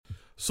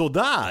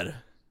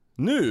Sådär!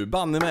 Nu,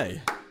 banne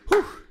mig!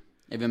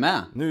 Är vi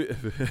med? Nu,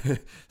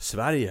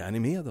 Sverige, är ni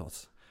med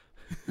oss?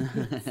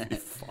 Fy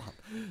fan.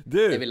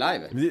 Du, är vi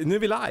live? Nu är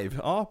vi live,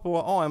 ja,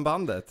 på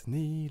AM-bandet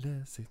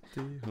Nile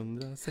City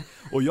 106.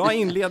 Och jag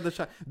inleder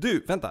så här.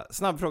 Du, vänta,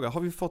 snabb fråga.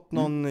 Har vi fått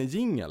någon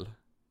jingle?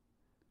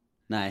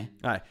 Nej.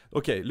 Nej,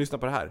 okej, lyssna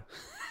på det här.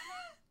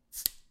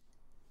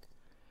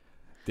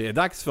 Det är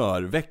dags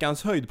för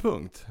veckans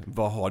höjdpunkt.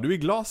 Vad har du i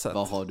glaset?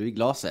 Vad har du i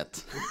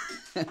glaset?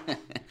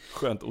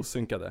 Skönt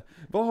osynkade.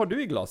 Vad har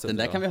du i glaset? Den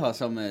där då? kan vi ha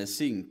som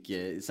synk,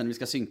 sen vi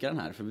ska synka den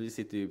här, för vi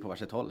sitter ju på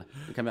varsitt håll.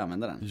 Då kan vi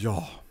använda den.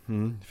 Ja,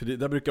 för det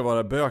där brukar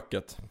vara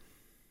böket.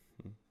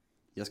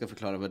 Jag ska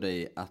förklara för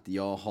dig att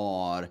jag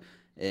har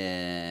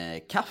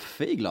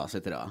kaffe i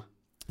glaset idag.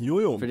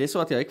 Jo. För det är så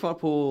att jag är kvar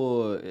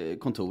på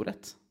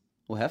kontoret.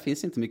 Och här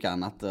finns inte mycket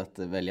annat att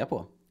välja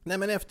på. Nej,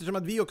 men eftersom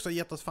att vi också har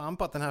gett oss fan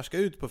på att den här ska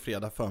ut på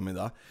fredag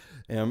förmiddag,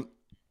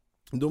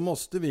 då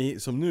måste vi,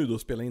 som nu då,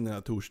 spela in den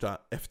här torsdag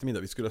eftermiddag.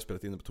 Vi skulle ha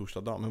spelat in den på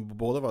torsdag dag, men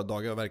båda våra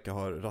dagar verkar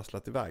ha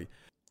rasslat iväg.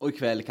 Och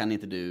ikväll kan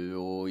inte du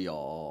och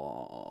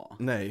jag.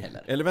 Nej,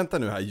 heller. Eller vänta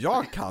nu här,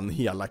 jag kan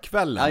hela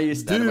kvällen. Ja,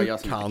 just det, det var Du jag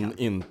som kan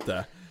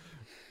inte.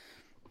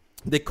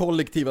 Det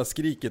kollektiva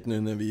skriket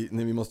nu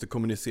när vi måste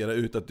kommunicera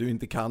ut att du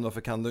inte kan.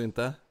 Varför kan du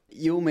inte?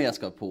 Jo, men jag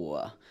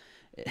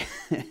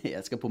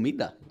ska på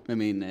middag med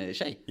min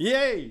tjej.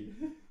 Yay!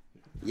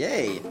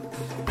 Yay!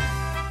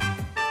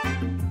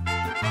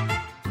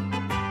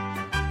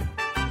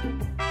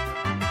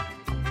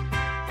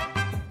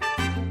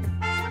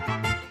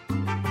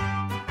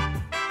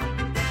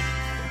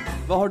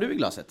 Vad har du i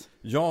glaset?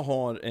 Jag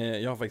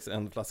har faktiskt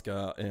en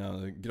flaska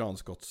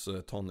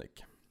granskottstonic.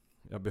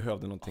 Jag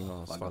behövde någonting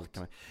att svalka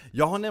mig.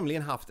 Jag har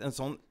nämligen haft en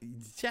sån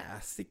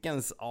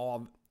jäsikens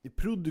av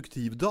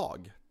produktiv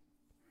dag.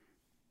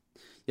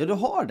 Ja, du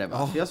har det, va?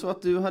 Ja. För jag såg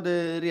att du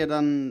hade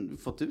redan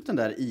fått ut den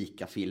där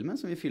ICA-filmen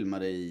som vi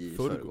filmade i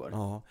förrgår.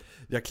 Ja,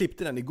 jag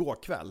klippte den igår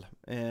kväll.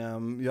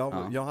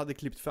 Jag hade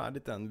klippt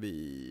färdigt den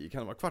vid,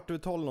 kan det vara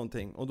 12:15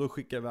 någonting. Och då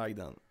skickade jag iväg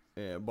den.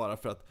 Bara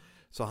för att,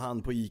 så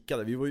han på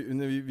ICA,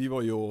 vi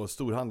var ju och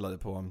storhandlade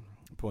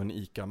på en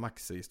ICA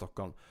Maxi i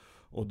Stockholm.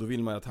 Och då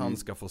vill man att han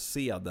ska få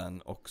se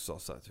den också.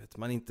 Så att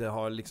man inte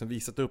har liksom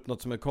visat upp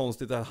något som är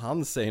konstigt, att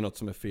han säger något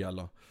som är fel.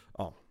 Och,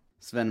 ja.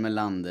 Sven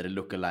Melander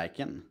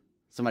lookaliken.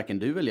 Som varken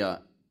du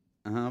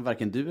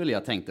eller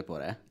jag tänkte på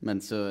det.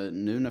 Men så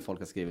nu när folk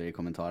har skrivit i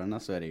kommentarerna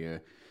så är det ju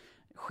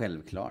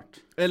självklart.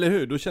 Eller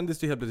hur? Då kändes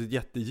det helt plötsligt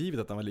jättegivet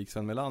att han var lik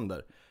Sven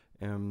Melander.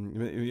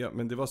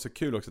 Men det var så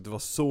kul också att det var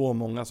så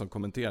många som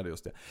kommenterade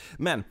just det.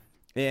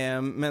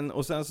 Men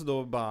och sen så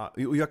då bara,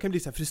 och jag kan bli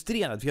så här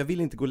frustrerad för jag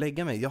vill inte gå och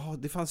lägga mig.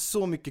 Det fanns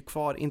så mycket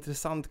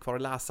intressant kvar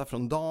att läsa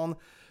från dagen.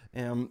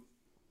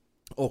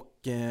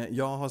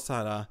 Jag har så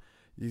här,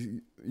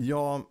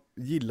 jag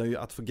gillar ju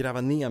att få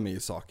gräva ner mig i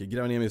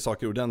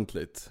saker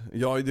ordentligt.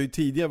 Jag har ju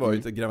tidigare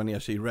varit att gräva ner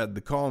sig i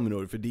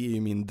Red-kameror, för det är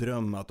ju min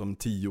dröm att om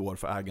 10 år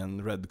få äga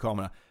en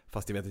Red-kamera,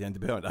 fast jag vet att jag inte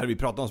behöver. Det här har vi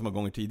pratat om så många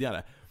gånger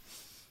tidigare.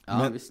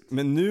 Ja,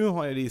 men nu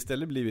har det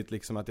istället blivit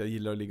liksom att jag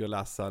gillar att ligga och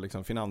läsa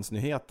liksom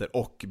finansnyheter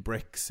och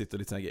Brexit och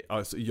lite sådana grejer.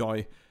 Alltså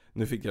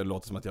nu fick jag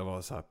låta som att jag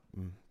var så här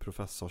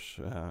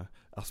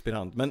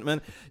professorsaspirant.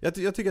 Men jag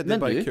tycker att det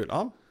bara är kul.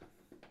 Ja.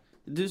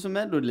 Du som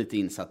är då lite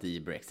insatt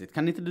i Brexit,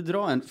 kan inte du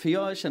dra en? För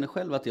jag känner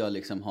själv att jag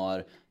liksom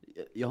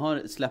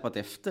har släpat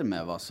efter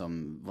med vad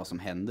som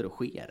händer och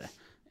sker.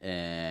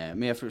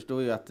 Men jag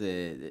förstår ju att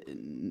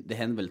det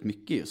händer väldigt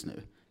mycket just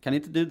nu. Kan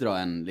inte du dra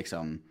en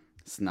liksom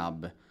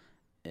snabb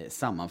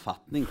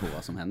sammanfattning på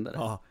vad som händer?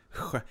 Ja,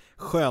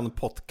 skön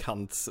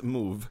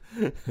pottkants-move.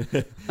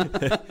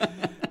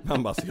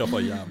 Man bara, så jag var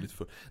jävligt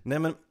full. Nej,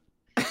 men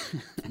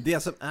det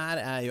som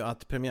är ju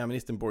att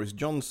premiärministern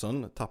Boris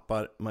Johnson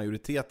tappar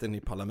majoriteten i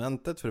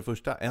parlamentet. För det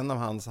första,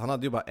 han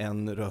hade ju bara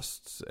en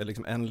röst,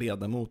 liksom en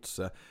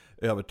ledamots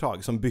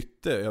övertag, som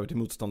bytte över till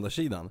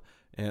motståndarsidan.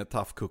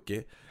 Tough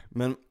cookie.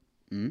 Men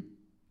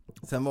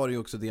sen var det ju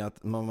också det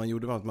att man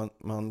gjorde var att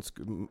man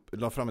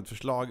la fram ett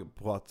förslag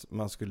på att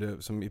man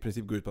skulle, som i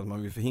princip går ut på att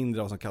man vill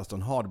förhindra vad som kallas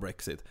en hard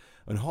Brexit.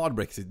 Och en hard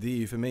Brexit, det är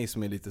ju för mig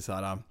som är lite så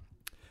här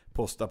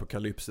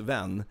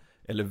postapokalypsvän,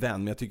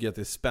 men jag tycker att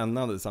det är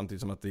spännande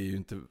samtidigt som att det är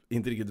ju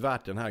inte riktigt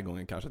värt den här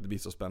gången kanske att det blir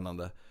så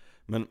spännande.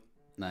 Men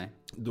nej,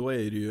 då är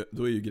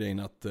ju grejen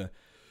att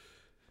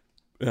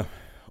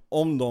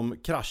om de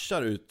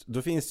kraschar ut,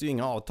 då finns det ju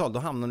inga avtal. Då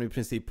hamnar de i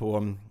princip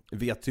på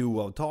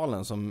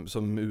WTO-avtalen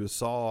som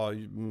USA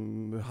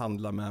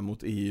handlar med mot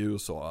EU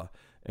och så.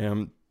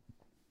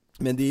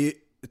 Men det är ju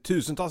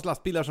tusentals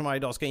lastbilar som varje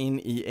dag ska in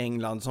i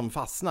England som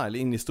fastnar, eller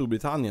in i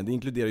Storbritannien. Det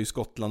inkluderar ju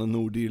Skottland och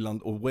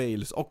Nordirland och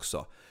Wales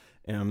också.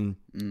 Men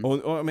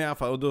i alla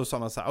fall, och då sa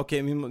man så här: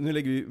 okej,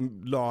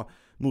 nu la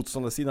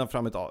motståndarsidan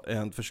fram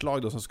ett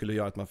förslag då som skulle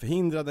göra att man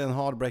förhindrade en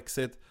hard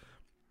Brexit.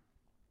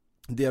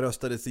 Det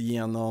röstades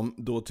igenom.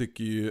 Då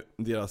tycker ju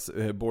deras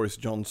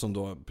Boris Johnson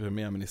då,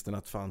 premiärministern,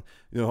 att fan,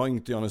 jag har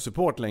inte någon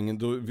support längre,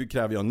 då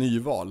kräver jag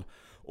nyval.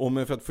 Och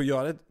men för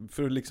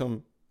att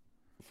liksom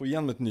få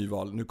igenom ett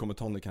nyval, nu kommer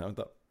Tony, kan jag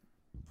vänta.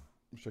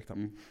 Ursäkta.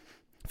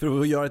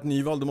 För att göra ett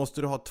nyval då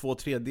måste du ha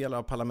 2/3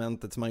 av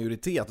parlamentets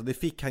majoritet, och det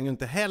fick han ju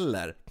inte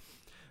heller.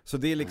 Så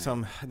det är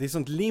liksom, det är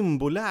sånt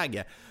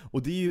limboläge.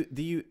 Och det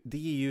är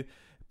ju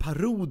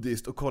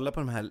parodiskt att kolla på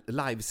de här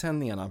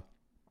livesändningarna.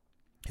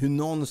 Hur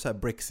någon så här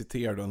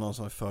brexiteer då, någon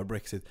som är för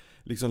Brexit,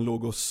 liksom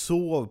låg och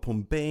sov på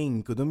en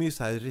bänk, och de är ju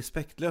så här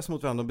respektlösa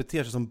mot varandra, de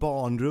beter sig som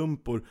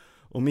barnrumpor.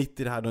 Och mitt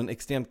i det här då en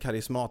extremt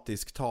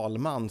karismatisk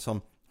talman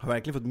som har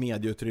verkligen fått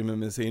medieutrymme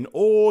med sin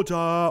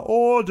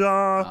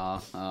order.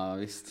 Ja,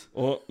 visst.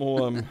 Och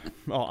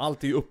ja,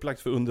 allt är ju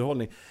upplagt för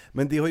underhållning.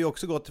 Men det har ju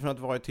också gått från att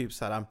vara typ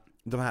så här,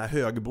 de här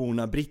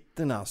högborna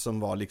britterna som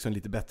var liksom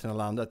lite bättre än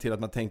alla andra, till att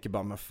man tänker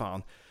bara, men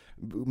fan,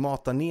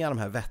 mata ner de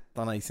här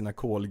vättarna i sina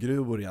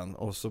kolgruvor igen,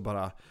 och så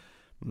bara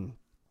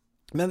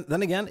Men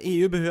den igen,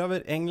 EU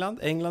behöver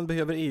England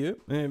behöver EU.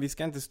 Vi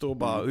ska inte stå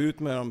bara ut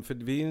med dem, för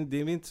det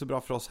är inte så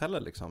bra för oss heller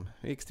liksom.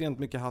 Det är extremt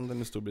mycket handel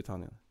med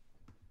Storbritannien.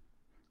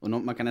 Och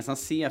man kan nästan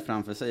se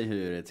framför sig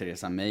hur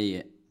Theresa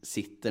May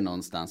sitter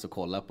någonstans och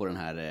kollar på den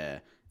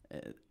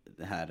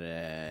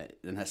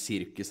här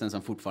cirkusen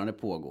som fortfarande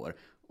pågår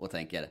och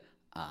tänker,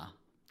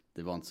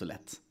 det var inte så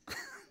lätt.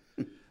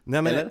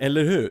 Nej, men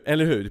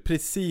eller hur?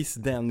 Precis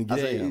den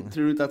grejen. Alltså,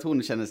 tror du inte att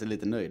hon känner sig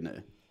lite nöjd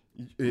nu?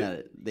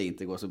 När det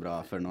inte går så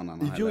bra för någon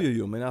annan.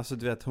 Jo, men alltså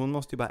du vet, hon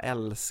måste ju bara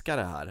älska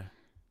det här.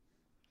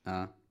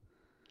 Ja.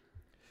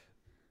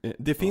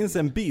 Det finns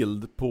en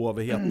bild på,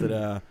 vad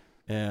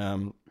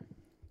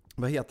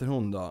heter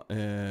hon då?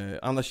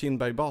 Anna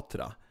Kinberg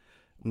Batra.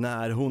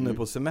 När hon är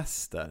på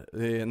semester,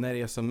 när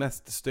det är som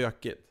mest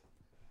stökigt.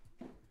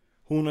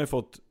 Hon har ju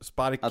fått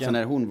sparken. Alltså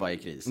när hon var i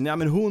kris. Nej,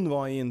 men hon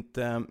var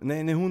inte,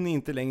 nej, hon är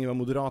inte längre var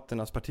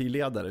Moderaternas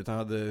partiledare, utan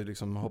hade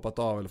liksom hoppat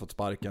av eller fått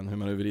sparken, hur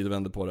man nu vrider och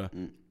vänder på det.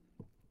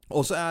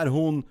 Och så är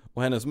hon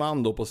och hennes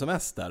man då på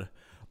semester.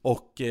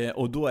 Och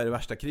då är det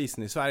värsta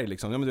krisen i Sverige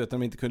liksom. Ja, men du vet, när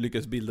de inte kunde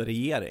lyckas bilda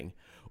regering.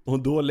 Och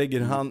då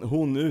lägger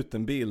hon ut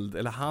en bild,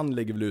 eller han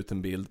lägger väl ut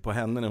en bild på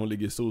henne när hon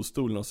ligger i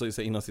solstolen, och så är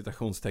inom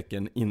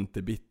citationstecken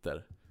inte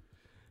bitter.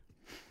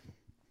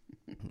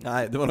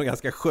 Nej, det var nog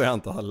ganska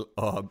skönt att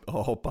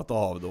ha hoppat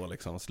av då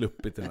liksom,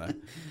 sluppit det där.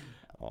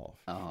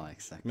 Ja,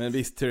 exakt. Men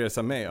visst,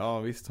 Theresa May, ja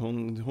visst,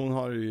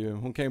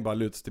 hon kan ju bara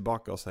luta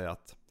tillbaka och säga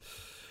att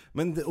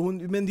men det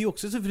är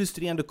också så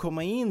frustrerande att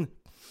komma in.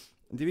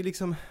 Det vill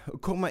liksom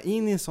komma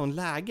in i en sån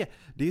läge.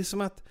 Det är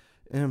som att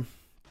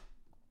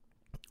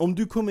om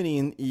du kommer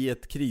in i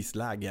ett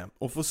krisläge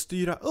och får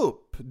styra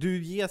upp,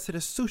 du ges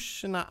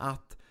resurserna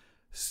att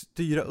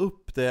styra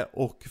upp det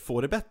och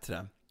få det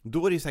bättre.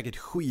 Då är det säkert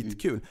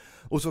skitkul.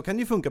 Och så kan det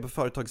ju funka på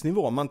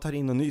företagsnivå. Man tar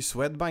in en ny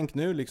Swedbank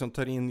nu, liksom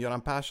tar in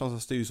Göran Persson som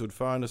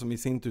styrelseordförande, som i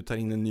sin tur tar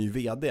in en ny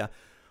vd.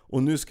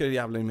 Och nu ska det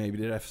jävla mig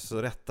bli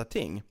rätta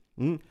ting.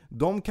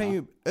 De kan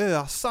ju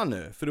ösa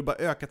nu för att bara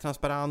öka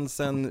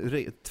transparensen,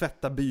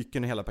 tvätta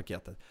byken och hela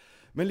paketet.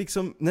 Men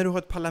liksom, när du har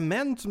ett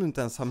parlament som du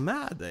inte ens har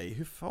med dig,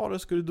 hur far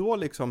ska du då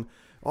liksom,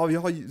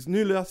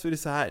 nu löser vi det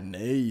så här.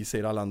 Nej,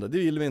 säger alla andra, det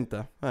vill vi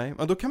inte. Nej,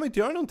 men då kan man inte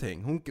göra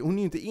någonting. Hon är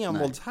ju inte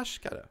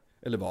envåldshärskare.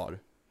 Eller var?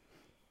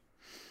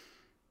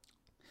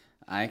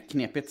 Nej,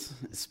 knepigt.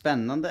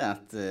 Spännande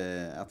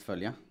att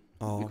följa.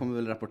 Ja. Vi kommer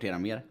väl rapportera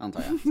mer,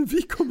 antar jag.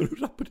 Vi kommer att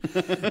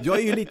rapportera. Jag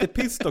är ju lite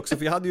pissed också,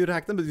 för jag hade ju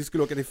räknat med att vi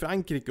skulle åka till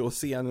Frankrike och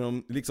se när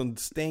de liksom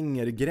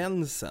stänger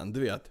gränsen. Du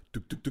vet,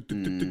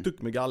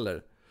 tuk med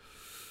galler.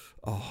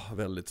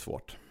 Väldigt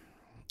svårt.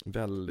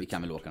 Vi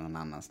kan väl åka någon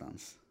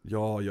annanstans.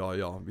 Ja,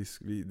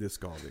 det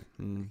ska vi.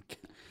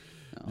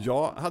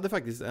 Jag hade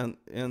faktiskt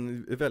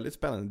en väldigt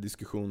spännande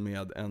diskussion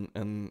med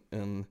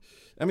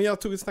men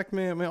jag tog ett snack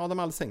med Adam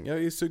Alsing.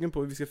 Jag är sugen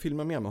på att vi ska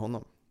filma mer med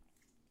honom.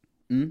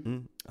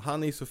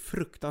 Han är så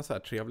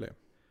fruktansvärt trevlig.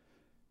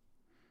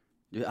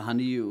 Han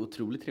är ju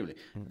otroligt trevlig.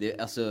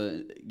 Alltså,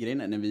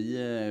 grejen är, när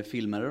vi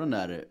filmade de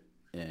där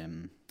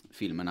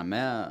filmerna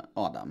med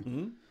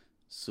Adam,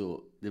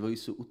 så det var ju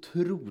så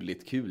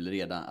otroligt kul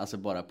redan, alltså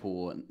bara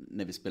på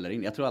när vi spelar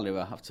in. Jag tror aldrig vi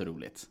har haft så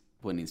roligt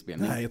på en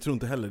inspelning. Nej, jag tror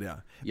inte heller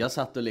det. Jag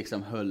satt och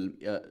liksom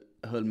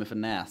höll mig för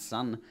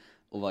näsan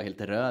och var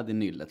helt röd i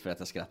nyllet för att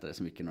jag skrattade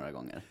så mycket några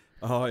gånger.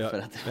 Jag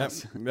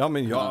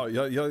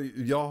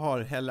har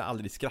heller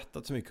aldrig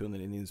skrattat så mycket under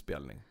en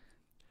inspelning.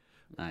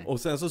 Nej.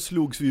 Och sen så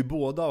slogs vi ju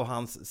båda av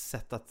hans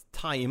sätt att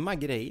tajma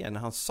grejer när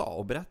han sa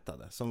och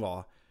berättade, som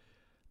var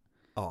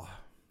Ja,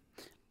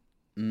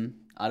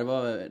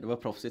 det var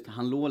proffsigt.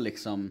 Han låg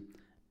liksom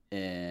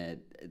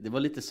det var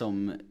lite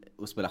som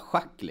att spela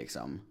schack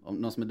liksom. Om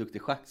någon som är duktig i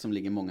schack som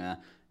ligger många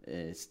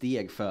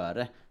steg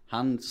före.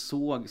 Han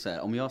såg så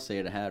här, om jag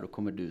säger det här, då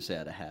kommer du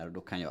säga det här, och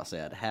då kan jag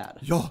säga det här.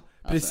 Ja,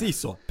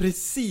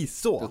 precis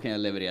så. Då kan jag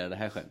leverera det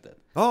här skämtet.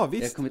 Ja,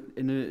 visst.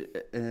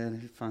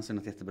 Det fanns ju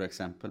något jättebra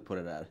exempel på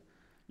det där.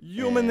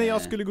 Jo, men när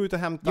jag skulle gå ut och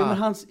hämta... Jo,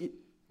 men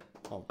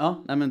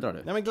Ja, nej men dra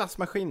du. Nej, men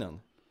glassmaskinen.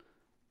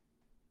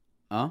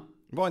 Ja.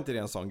 Var inte det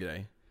en sån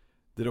grej?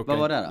 Vad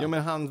var det då? Jo,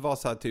 men han var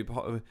så här typ,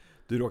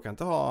 du råkar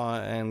inte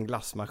ha en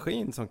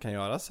glassmaskin som kan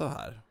göra så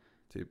här?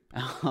 Typ.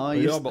 Ja,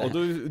 just och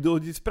då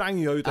sprang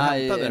jag ut och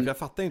hämtade den, för jag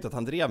fattade inte att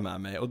han drev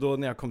med mig. Och då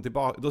när jag kom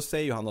tillbaka, då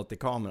säger ju han något i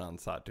kameran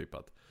så här typ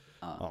att...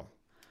 Ja.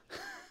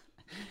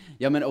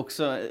 Ja, men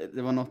också,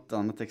 det var något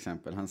annat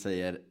exempel. Han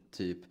säger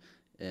typ,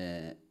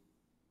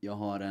 jag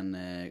har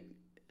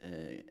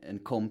en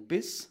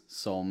kompis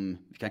som,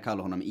 vi kan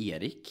kalla honom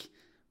Erik.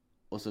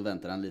 Och så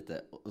väntar han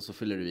lite och så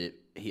fyller du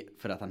i,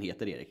 för att han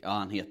heter Erik. Ja,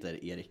 han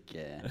heter Erik.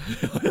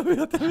 Jag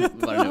vet.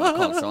 Vad det nu var,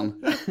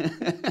 Karlsson.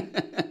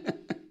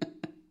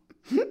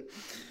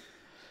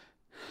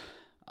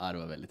 Ja, det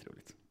var väldigt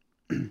roligt.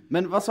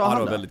 Men vad sa han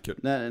då? Det var väldigt kul.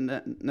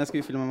 När ska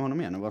vi filma med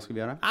honom igen och vad ska vi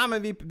göra? Ja,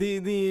 men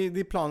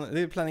det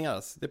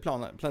planeras. Det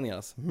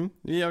planeras.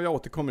 Jag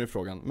återkommer i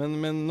frågan.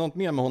 Men något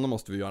mer med honom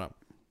måste vi göra.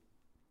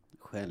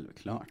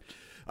 Självklart.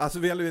 Alltså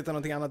vi vill veta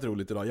någonting annat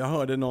roligt idag. Jag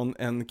hörde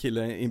en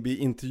kille bli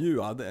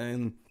intervjuad.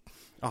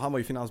 Han var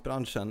i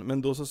finansbranschen.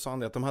 Men då så sa han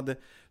det att de hade...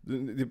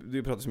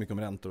 Det pratas så mycket om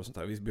räntor och sånt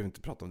där. Vi behöver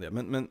inte prata om det.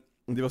 Men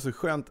det var så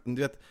skönt.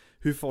 Du vet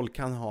hur folk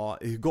kan ha...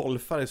 Hur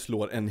golfare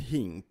slår en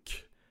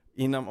hink.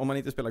 Om man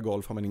inte spelar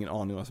golf har man ingen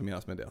aning vad som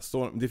menas med det.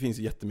 Det finns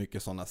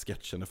jättemycket sådana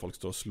sketcher när folk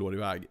står och slår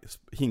iväg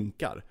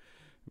hinkar.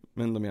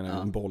 Men de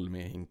menar en boll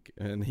med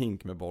en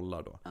hink med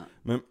bollar då.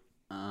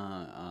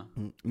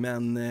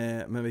 Men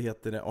vad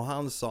heter det? Och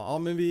han sa,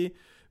 men vi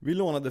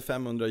lånade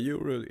 500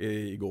 euro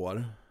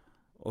igår.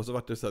 Och så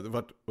vart det så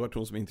här, vart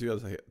hon som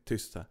intervjuade sig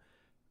tyst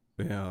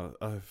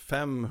här.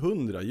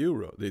 500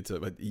 euro, det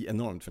är ett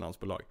enormt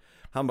finansbolag.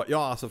 Han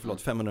bara,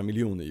 500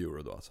 miljoner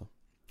euro då alltså.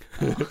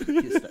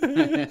 Just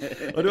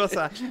det. Och det var så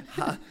här,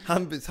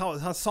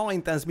 han sa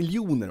inte ens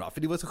miljoner, va?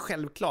 För det var så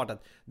självklart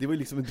att det var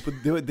liksom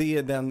det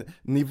är den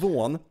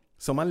nivån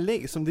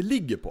som det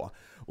ligger på.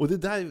 Och det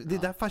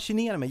där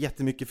fascinerar mig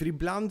jättemycket, för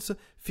ibland så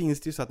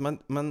finns det ju så att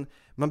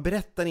man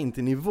berättar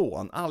inte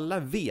nivån. Alla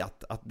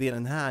vet att det är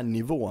den här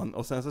nivån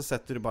och sen så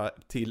sätter du bara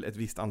till ett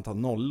visst antal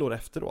nollor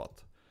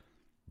efteråt.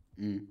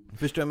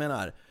 Förstår jag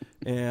menar?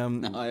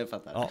 Ja, jag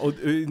fattar. Ja, och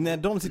när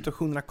de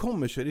situationerna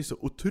kommer så är det så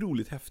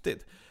otroligt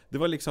häftigt. Det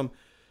var liksom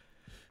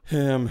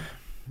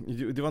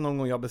det var någon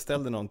gång jag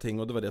beställde någonting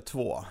och då var det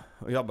 2.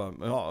 Och jag bara,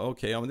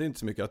 men det är inte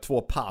så mycket,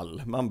 2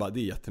 pall. Man bara, det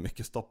är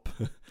jättemycket, stopp.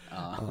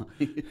 Ja.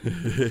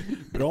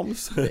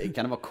 Broms.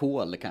 Kan det vara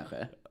kol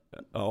kanske?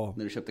 Ja.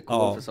 När du köpte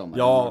kol för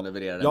sommaren och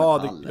levererade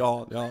en pall.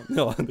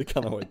 Ja, det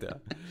kan ha varit det.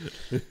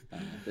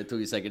 Det tog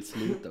ju säkert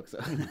slut också.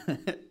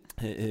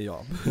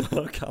 Ja,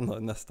 kan ha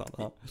nästan.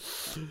 Ja.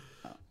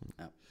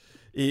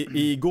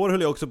 Igår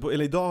höll jag också på,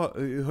 eller idag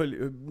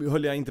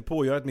höll jag inte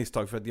på att göra ett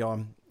misstag för att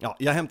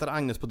jag hämtade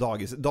Agnes på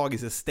dagis.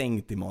 Dagis är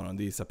stängt imorgon,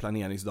 det är så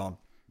planeringsdag.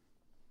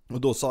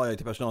 Och då sa jag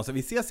till personalen så vi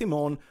ses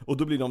imorgon, och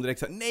då blir de direkt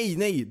så här,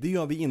 nej, det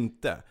gör vi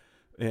inte.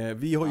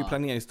 Vi har ju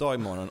planeringsdag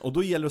imorgon. Och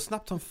då gäller det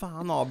snabbt som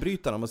fan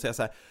avbryta dem och säga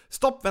så här: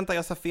 stopp, vänta,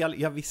 jag sa fel,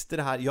 jag visste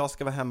det här, jag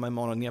ska vara hemma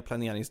imorgon, ni har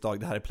planeringsdag,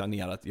 det här är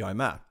planerat, jag är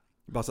med.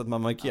 Bara så att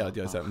man markerar att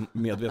jag är så här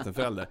medveten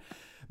förälder.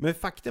 Men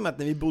faktum är att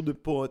när vi bodde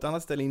på ett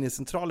annat ställe inne i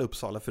centrala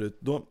Uppsala förut,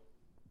 då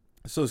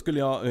skulle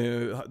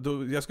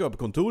jag ska vara på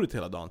kontoret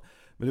hela dagen.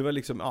 Men det var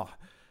liksom,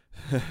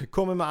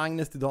 kommer med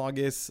Agnes till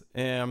dagis,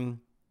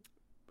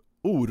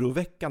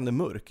 oroväckande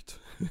mörkt.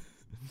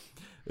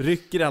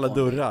 Rycker i alla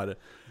dörrar.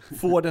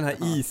 Får den här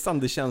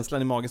isande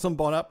känslan i magen som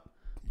bara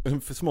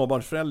en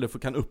småbarnsförälder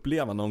kan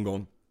uppleva någon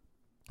gång.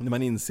 När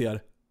man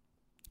inser,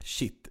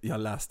 shit, jag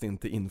läste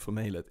inte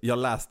infomailet. Jag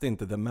läste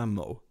inte the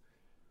memo.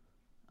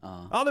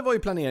 Ja, det var ju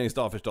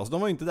planeringsdag förstås.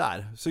 De var ju inte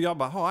där. Så jag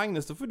bara,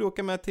 Agnes, då får du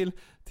åka med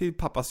till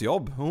pappas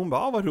jobb. Och hon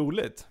bara, vad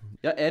roligt.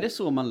 Ja, är det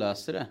så man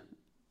löser det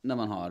när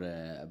man har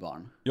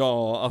barn?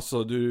 Ja, alltså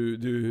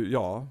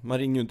man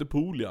ringer ju inte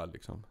Polia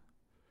liksom.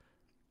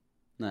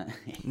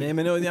 Nej,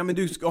 men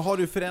har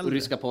du föräldrar? Och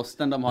ryska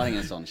posten, de har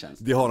ingen sån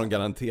tjänst. Det har de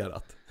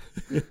garanterat.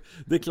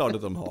 Det är klart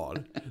att de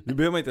har. Nu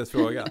behöver man inte ens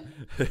fråga.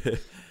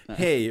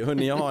 Hej,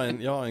 hörni,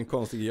 jag har en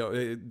konstig...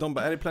 De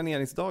bara, är det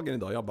planeringsdagen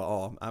idag? Jag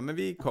bara, ja, men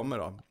vi kommer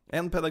då.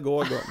 En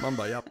pedagog och man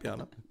bara, japp,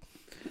 gärna.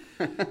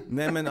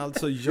 Nej, men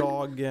alltså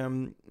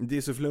det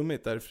är så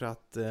flummigt därför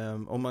att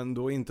om man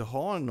då inte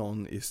har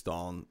någon i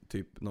stan,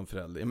 typ någon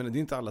förälder. Jag menar, det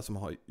är inte alla som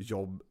har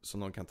jobb som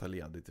de kan ta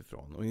ledigt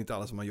ifrån. Och inte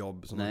alla som har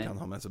jobb som de kan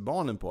ha med sig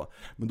barnen på.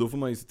 Men då får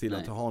man ju se till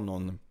att ha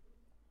någon...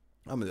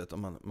 Ja, men det,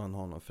 om man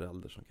har någon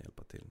förälder som kan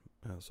hjälpa till.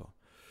 Så.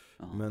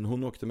 Men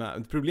hon åkte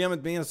med.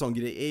 Problemet med en sån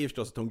grej är ju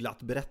förstås att hon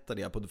glatt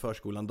berättade det på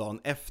förskolan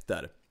dagen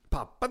efter.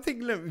 Pappa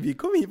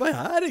vi var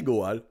här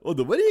igår och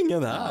då var det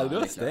ingen här, det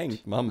var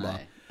stängt. Man bara,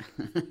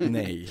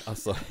 nej,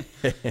 alltså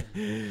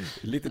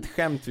litet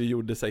skämt vi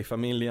gjorde sig i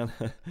familjen.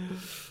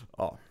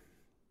 Ja.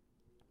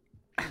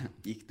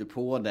 Gick du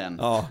på den?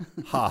 Ja,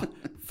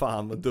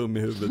 fan vad dum i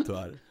huvudet du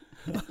är.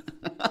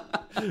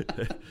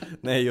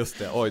 Nej, just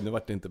det, oj, nu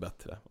vart det inte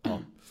bättre. Ja.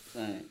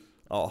 Nej.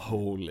 Ja,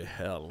 holy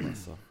hell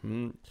alltså.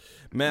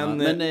 Men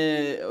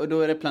och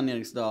då är det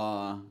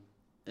planeringsdag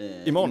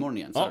imorgon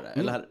igen, sa du det?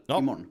 Eller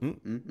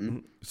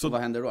imorgon? Så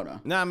vad händer då?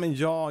 Nej, men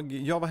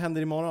vad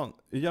händer imorgon?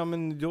 Ja,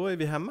 men då är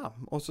vi hemma.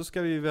 Och så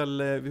ska vi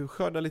väl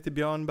skörda lite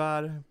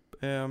björnbär,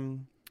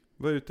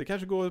 vara ute,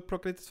 kanske gå och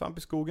plocka lite svamp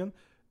i skogen.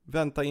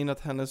 Vänta in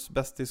att hennes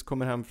bästis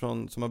kommer hem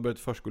som har börjat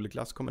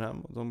förskoleklass kommer hem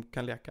och de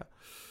kan leka.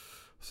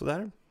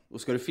 Sådär.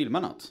 Och ska du filma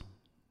något?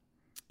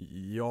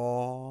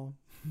 Ja,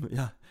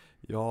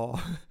 Ja,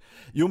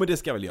 jo men det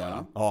ska jag väl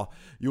göra. Ja.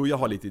 Jo, jag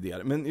har lite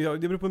idéer. Men det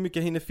beror på hur mycket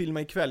jag hinner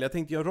filma ikväll. Jag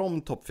tänkte göra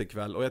romtop för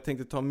ikväll. Och jag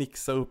tänkte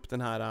mixa upp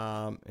den här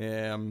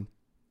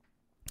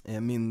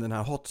den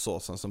här hot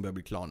saucen som börjar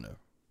bli klar nu.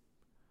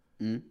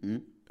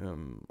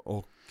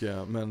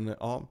 Men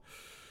ja.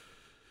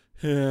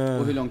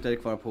 Och hur långt är det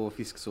kvar på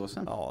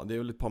fisksåsen? Ja, det är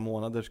väl ett par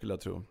månader skulle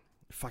jag tro.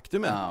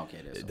 Faktum är,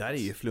 det där är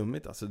ju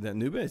flummigt. Alltså,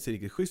 nu börjar det se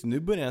riktigt schysst. Nu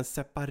börjar den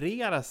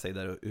separera sig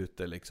där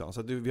ute liksom. Så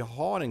att vi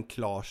har en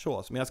klar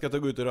sås. Men jag ska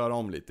gå ut och röra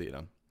om lite i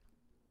den.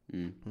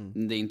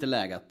 Det är inte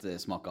läge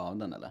att smaka av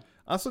den eller?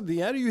 Alltså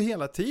det är det ju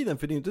hela tiden.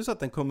 För det är ju inte så att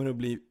den kommer att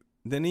bli...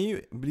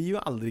 blir ju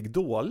aldrig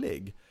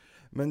dålig.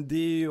 Men det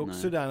är ju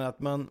också där att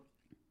man...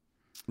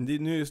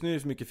 Nu är det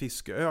så mycket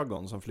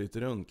fiskögon som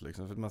flyter runt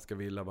liksom. För att man ska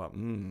vilja bara...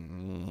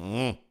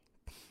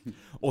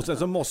 Och sen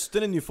så måste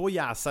den ju få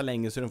jäsa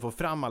länge så den får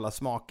fram alla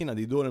smakerna.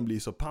 Det är då den blir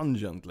så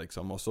pungent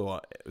liksom, och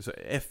så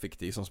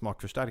effektiv som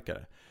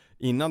smakförstärkare.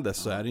 Innan dess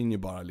så är den ju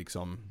bara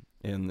liksom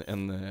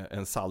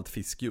en salt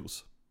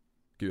fiskjuice.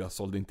 Gud, jag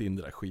sålde inte in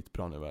det där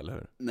skitbra nu, eller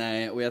hur?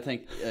 Nej, och jag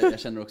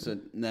känner också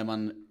när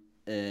man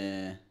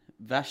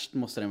värst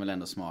måste den väl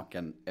ändå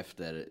smaka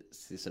efter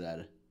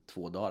sådär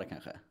 2 dagar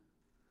kanske.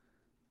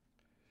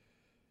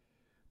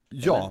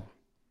 Ja.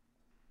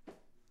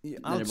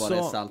 När det bara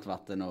är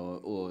saltvatten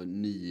och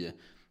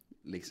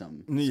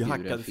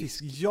nyhackad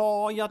fisk.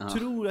 Ja, jag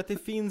tror att det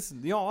finns.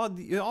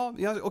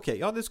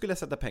 Okej, det skulle jag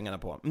sätta pengarna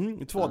på.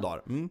 2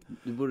 dagar.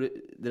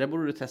 Det där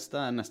borde du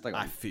testa nästa gång.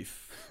 Nej, fy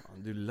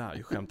fan, du lär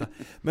ju skämta.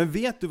 Men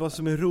vet du vad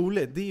som är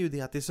roligt? Det är ju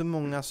det att det är så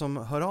många som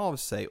hör av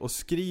sig och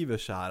skriver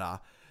så här.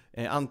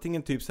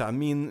 Antingen typ så här,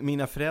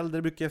 mina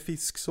föräldrar brukar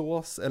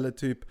fisksås, eller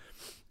typ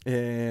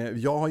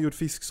jag har gjort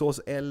fisksås,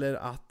 eller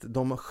att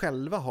de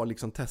själva har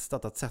liksom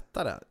testat att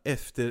sätta det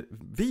efter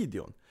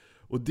videon.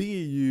 Och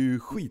det är ju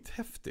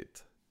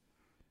skithäftigt.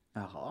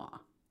 Jaha.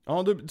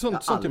 Ja,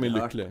 sånt är mig lycklig. Jag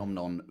har aldrig hört om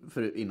någon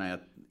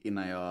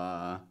innan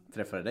jag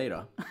träffade dig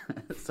då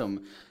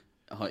som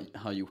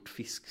har gjort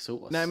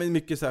fisksås. Nej, men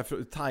mycket så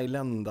här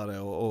thailändare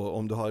och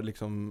om du har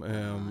liksom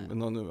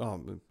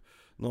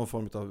någon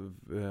form av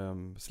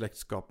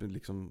släktskap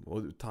liksom,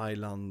 och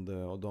Thailand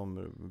och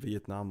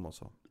Vietnam och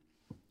så.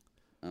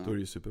 Då är det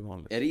ju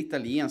supervanligt. Är det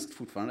italienskt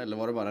fortfarande, eller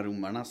var det bara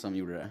romarna som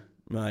gjorde det?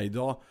 Nej,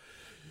 idag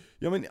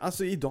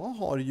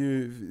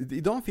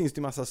finns det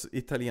ju massa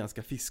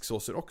italienska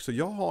fisksåser också.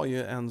 Jag har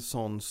ju en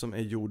sån som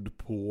är gjord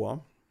på,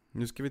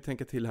 nu ska vi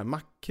tänka till här,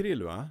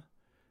 makrill, va?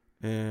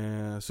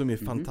 Som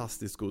är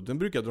fantastiskt god. Den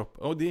brukar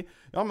droppa. Och det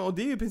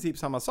är ju i princip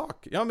samma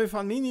sak. Ja, men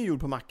fan, min är gjord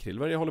på makrill.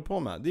 Vad är det jag håller på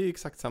med? Det är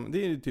exakt samma.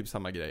 Det är typ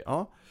samma grej.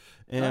 Ja.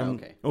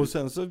 Okay. Och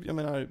sen så, jag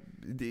menar,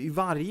 i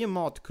varje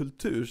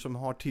matkultur som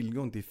har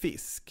tillgång till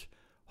fisk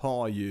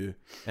har ju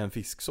en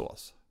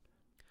fisksås.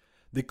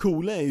 Det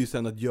coola är ju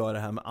sen att göra det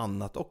här med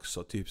annat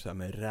också. Typ så här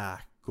med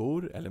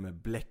räkor, eller med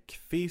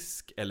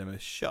bläckfisk, eller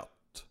med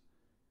kött.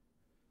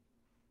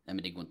 Nej,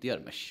 men det går inte att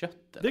göra med kött,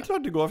 eller? Det är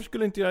klart det går, varför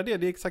skulle du inte göra det?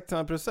 Det är exakt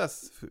samma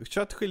process.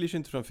 Kött skiljer sig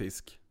inte från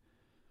fisk.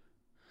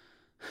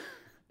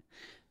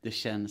 Det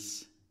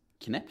känns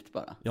knäppt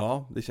bara.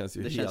 Ja, det känns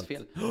ju det helt... känns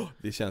fel.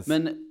 Det känns...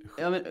 Men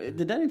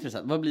det där är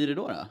intressant. Vad blir det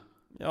då?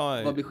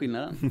 Ja, vad blir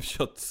skillnaden?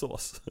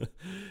 Köttsås.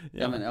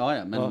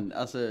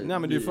 Alltså... Nej,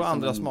 men du får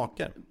andra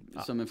smaker.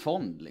 Som en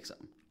fond, liksom.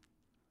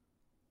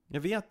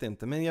 Jag vet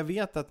inte, men jag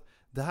vet att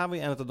det här var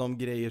en av de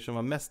grejer som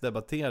var mest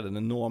debatterade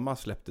när Noma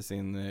släppte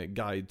sin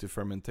Guide to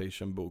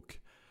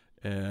Fermentation-bok.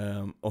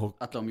 Och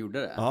att de gjorde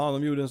det? Ja,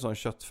 de gjorde en sån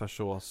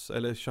köttfärssås,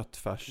 eller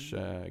köttfärs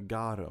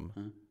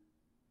garum.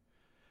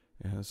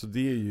 Så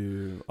det är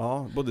ju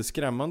både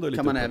skrämmande och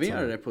lite... Kan man även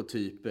göra det på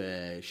typ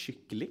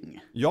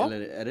kyckling? Ja.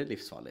 Eller är det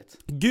livsfarligt?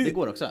 Gud. Det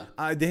går också?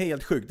 Det är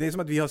helt sjukt. Det är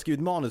som att vi har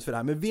skrivit manus för det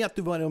här. Men vet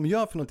du vad de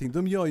gör för någonting?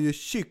 De gör ju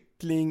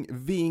kyckling,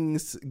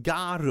 wings,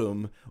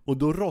 garum. Och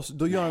då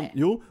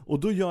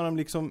gör de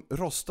liksom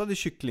rostade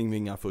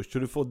kycklingvingar först. Så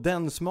du får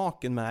den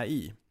smaken med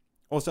i.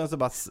 Och sen så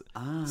bara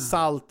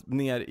salt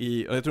ner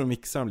i... Och jag tror de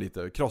mixar dem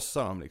lite.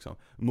 Krossar dem liksom.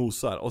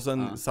 Mosar. Och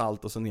sen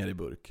salt och så ner i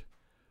burk.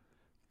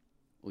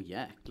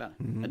 Jäklar.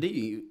 Ja, det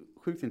är ju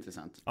sjukt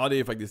intressant. Ja, det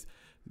är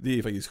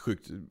faktiskt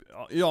sjukt.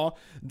 Ja,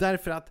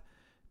 därför att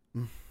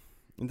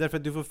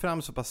du får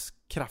fram så pass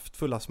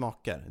kraftfulla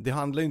smaker. Det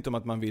handlar ju inte om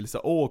att man vill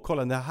säga,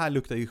 kolla, det här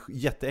luktar ju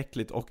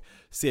jätteäckligt och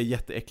ser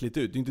jätteäckligt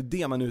ut. Det är inte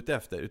det man är ute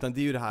efter, utan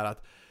det är ju det här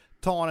att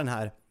ta den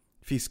här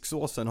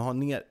fisksåsen och ha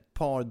ner ett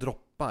par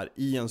droppar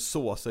i en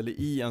sås eller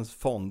i en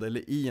fond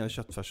eller i en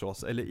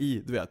köttfärssås eller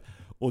i, du vet,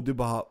 och du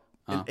bara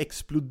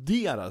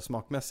exploderar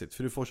smakmässigt,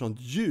 för du får sånt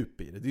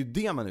djup i det. Det är ju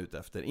det man är ute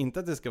efter. Inte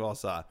att det ska vara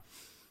så här,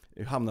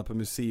 hamna på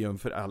museum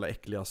för alla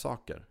äckliga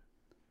saker.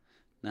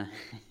 Nej.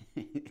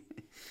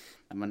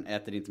 Man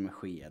äter inte med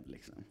sked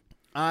liksom.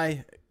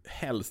 Nej,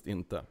 helst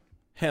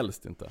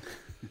inte.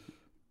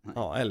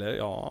 Ja, eller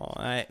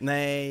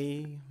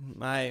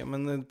nej,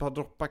 men ett par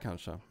droppar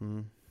kanske.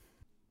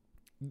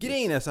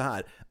 Grejen är så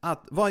här,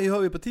 att vad gör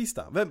vi på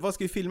tisdag? Vad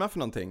ska vi filma för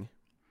någonting?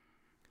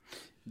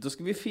 Då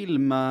ska vi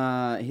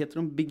filma, heter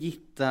de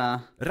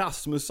Birgitta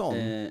Rasmusson?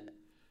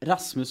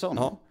 Rasmusson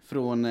Ja.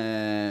 från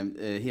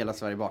Hela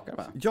Sverige bakar,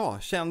 va? Ja,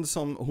 känd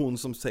som hon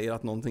som säger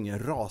att någonting är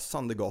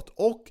rasande gott.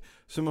 Och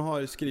som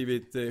har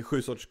skrivit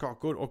 7 sorts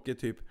kakor och är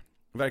typ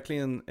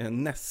verkligen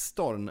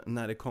nestorn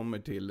när det kommer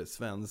till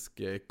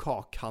svensk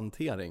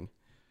kakhantering.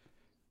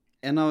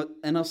 En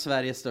av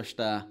Sveriges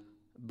största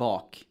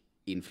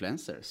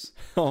bakinfluencers.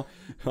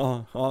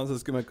 Ja, så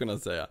skulle man kunna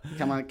säga.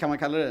 Kan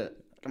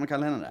man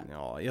kalla henne det?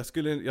 Ja, jag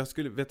skulle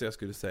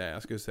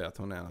säga att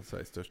hon är en av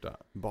Sveriges största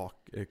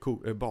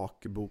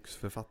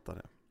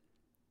bakboksförfattare.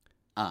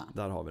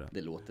 Där har vi det.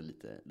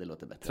 Det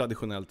låter bättre.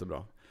 Traditionellt och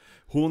bra.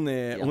 Hon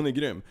är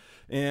grym.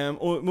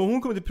 Och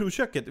hon kommer till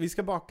provköket. Vi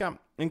ska baka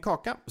en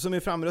kaka som är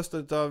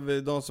framröstad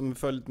av de som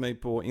följt mig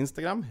på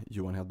Instagram,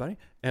 Johan Hedberg,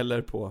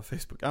 eller på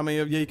Facebook. Ja, men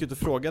jag gick ut och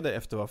frågade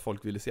efter vad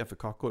folk ville se för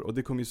kakor, och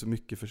det kom ju så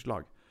mycket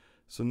förslag.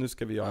 Så nu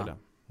ska vi göra det.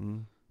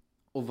 Mm.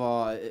 Och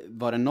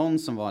var det någon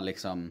som var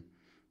liksom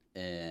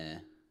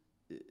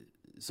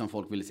som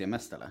folk ville se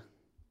mest, eller?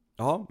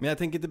 Ja, men jag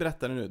tänker inte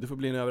berätta det nu. Det får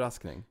bli en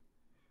överraskning.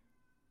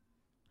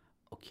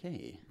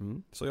 Okej.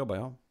 Så jobbar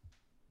jag.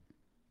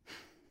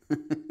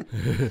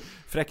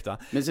 Fräckt, va?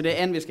 Men så det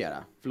är en vi ska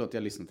göra? Förlåt,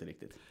 jag lyssnar inte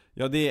riktigt.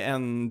 Ja, det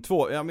är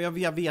 2. Ja,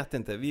 men jag vet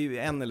inte. Vi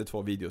är 1 eller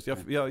 2 videos.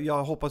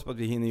 Jag hoppas på att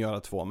vi hinner göra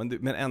 2,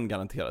 men en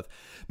garanterat.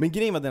 Men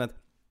grejen var den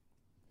att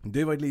det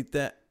har varit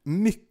lite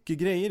mycket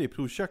grejer i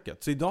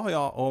provköket. Så idag har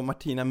jag och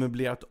Martina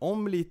möblerat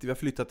om lite. Vi har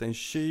flyttat en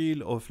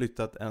kyl och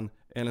flyttat en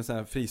sån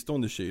här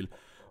fristående kyl.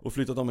 Och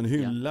flyttat om en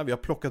hylla. Ja. Vi har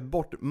plockat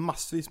bort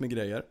massvis med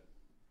grejer.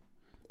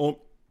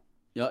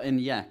 Ja, en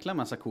jäkla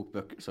massa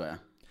kokböcker, så jag.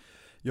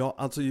 Ja,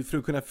 alltså för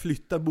att kunna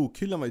flytta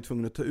bokhyllan var jag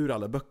tvungen att ta ur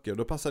alla böcker.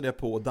 Då passade jag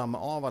på att damma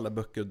av alla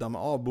böcker och damma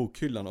av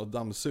bokhyllan och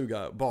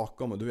dammsuga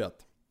bakom, och du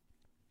vet.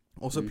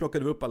 Och så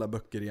plockade vi upp alla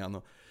böcker igen.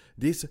 Och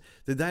det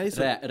där är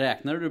så...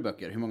 Räknar du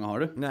böcker? Hur många har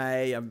du?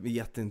 Nej, jag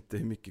vet inte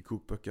hur mycket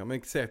kokböcker.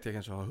 Men säg att jag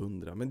kanske har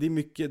 100. Men det är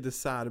mycket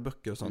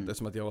dessertböcker och sånt. Det är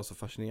som att jag var så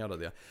fascinerad av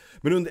det.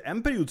 Men under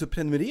en period så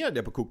prenumererade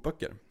jag på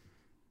kokböcker.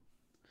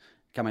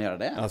 Kan man göra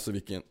det? Alltså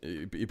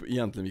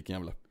egentligen vilken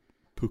jävla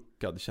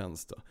puckad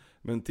tjänst då.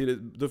 Men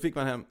då fick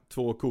man hem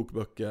 2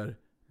 kokböcker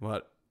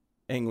var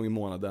en gång i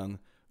månaden.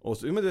 Och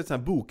så, men det är ett sån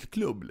här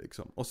bokklubb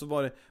liksom. Och så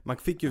var det, man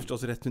fick ju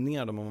förstås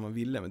returnera dem om man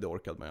ville, men det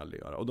orkade man ju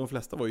aldrig göra. Och de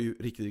flesta var ju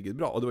riktigt, riktigt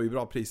bra. Och det var ju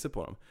bra priser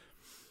på dem.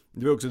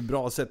 Det var också ett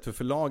bra sätt för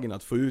förlagen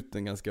att få ut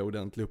en ganska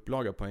ordentlig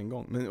upplaga på en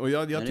gång. Men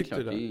jag tyckte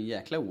klart, det är ju en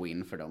jäkla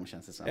win för dem,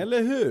 känns det som.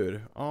 Eller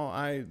hur? Ja,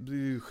 det är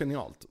ju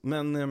genialt.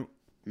 Men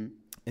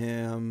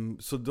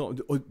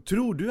och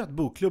tror du att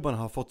bokklubbarna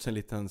har fått sig en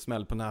liten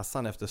smäll på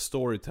näsan efter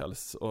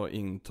Storytels och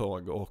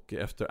intåg och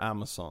efter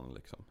Amazon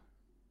liksom?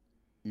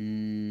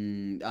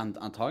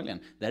 Antagligen.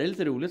 Det här är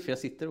lite roligt, för jag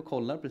sitter och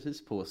kollar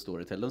precis på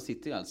Storytel. De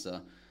sitter ju alltså,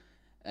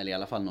 eller i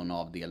alla fall någon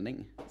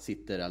avdelning,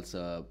 sitter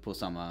alltså på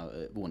samma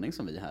våning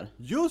som vi här.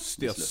 Just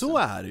det, så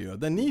är det ju.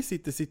 Där ni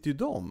sitter ju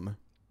de.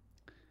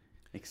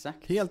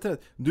 Exakt. Helt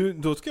rätt.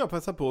 Då ska jag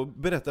passa på att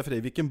berätta för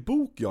dig vilken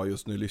bok jag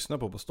just nu lyssnar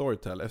på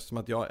Storytel, eftersom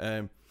att jag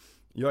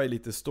är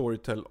lite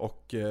Storytel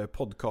och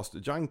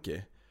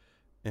podcast-junkie.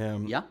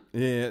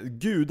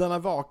 Gudarna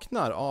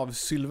vaknar av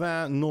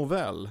Sylvain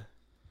Novelle.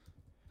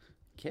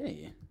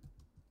 Okej.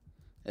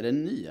 Är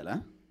den ny, eller?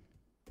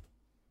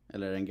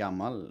 Eller är den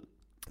gammal?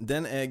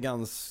 Den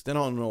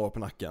har några år på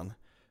nacken.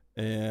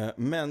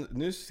 Men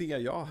nu ser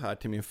jag här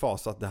till min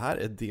fas att det här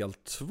är del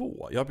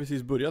 2. Jag har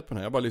precis börjat på den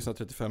här. Jag har bara lyssnat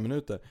 35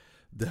 minuter.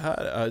 Det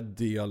här är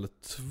del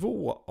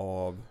 2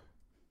 av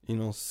i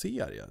någon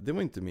serie. Det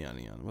var inte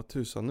meningen. Vad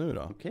tusan nu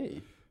då?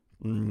 Okej.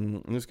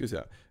 Nu ska vi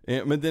se.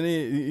 Men den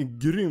är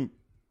grym.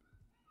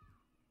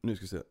 Nu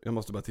ska vi se. Jag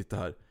måste bara titta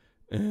här.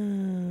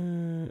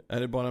 Är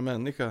det bara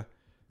människa?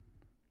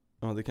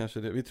 Ja, det kanske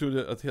är det. Vi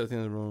trodde att hela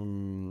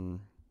tiden...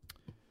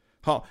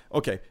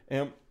 okej.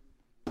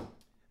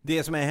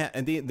 Det som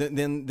är det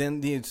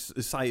är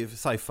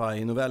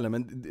sci-fi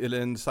noveller, eller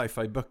en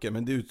sci-fi böcker,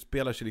 men det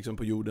utspelar sig liksom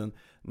på jorden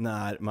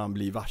när man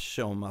blir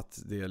varse om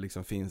att det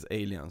liksom finns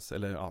aliens,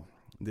 eller ja,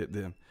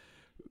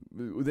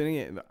 och den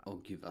är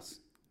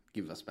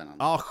Gud vad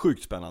spännande. Ja,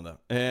 sjukt spännande.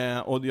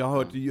 Och jag har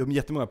hört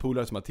jättemånga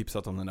polare som har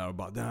tipsat om den där och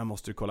bara, den här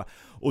måste du kolla.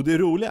 Och det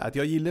roliga är att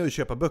jag gillar att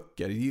köpa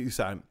böcker. Det är ju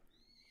så här,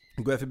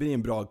 går jag förbi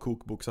en bra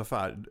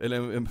kokboksaffär,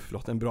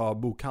 eller en bra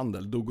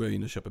bokhandel, då går jag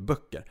in och köper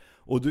böcker.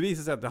 Och då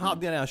visar sig att jag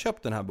hade redan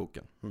köpt den här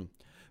boken.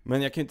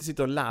 Men jag kan inte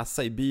sitta och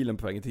läsa i bilen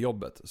på vägen till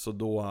jobbet, så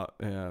då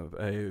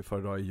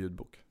föredrar jag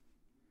ljudbok.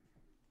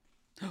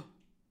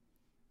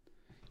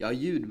 Ja,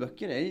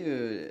 ljudböcker är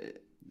ju...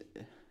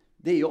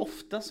 Det är ju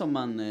ofta som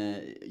man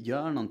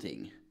gör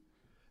någonting.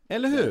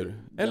 Eller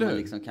hur? Där man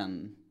liksom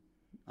kan...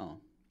 Ja,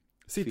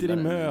 sitter i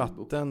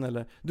möten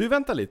eller... Du,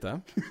 vänta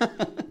lite.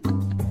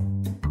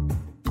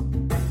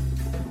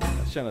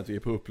 Jag känner att vi är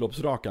på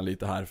upploppsrakan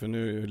lite här, för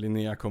nu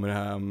Linnea kommer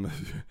hem.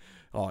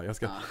 Ja,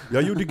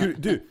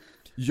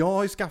 jag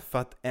har ju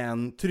skaffat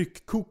en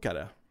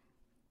tryckkokare.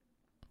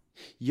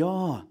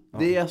 Ja,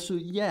 det är jag så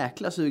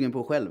jäkla sugen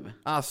på själv.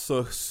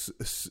 Alltså,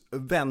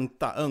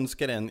 vänta,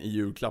 önska den i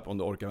julklapp om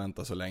du orkar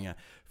vänta så länge.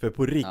 För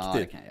på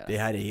riktigt, det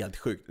här är helt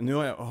sjukt. Nu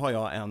har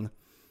jag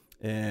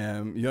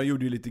Jag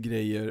gjorde ju lite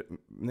grejer.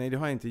 Nej, det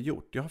har jag inte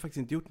gjort. Jag har faktiskt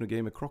inte gjort några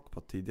grejer med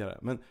crockpot tidigare.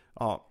 Men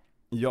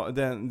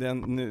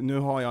nu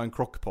har jag en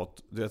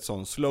crockpot, du vet,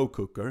 sån slow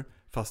cooker,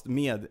 fast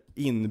med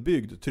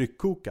inbyggd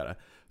tryckkokare.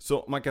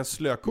 Så man kan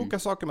slökoka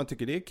saker om man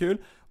tycker det är kul,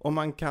 och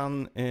man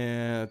kan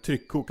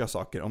tryckkoka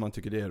saker om man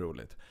tycker det är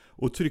roligt.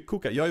 Och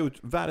tryckkoka, jag har gjort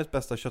världens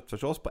bästa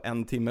köttfärssås på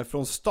 1 timme.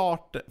 Från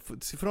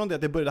det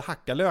att jag började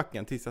hacka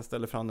löken tills jag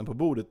ställde fram den på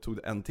bordet tog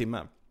det 1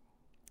 timme.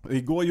 Och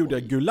igår gjorde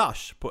jag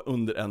gulasch på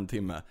under 1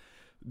 timme.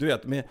 Du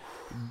vet, med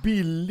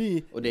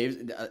billig...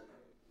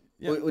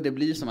 Och det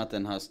blir som att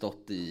den har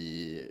stått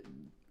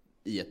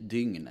i ett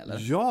dygn, eller?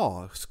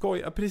 Ja,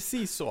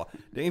 precis så.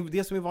 Det är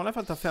det som i vanliga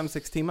fall tar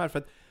 5-6 timmar, för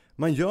att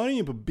man gör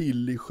ju på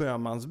billig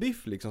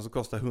sjömansbiff liksom, som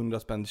kostar 100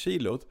 spänn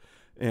kilot.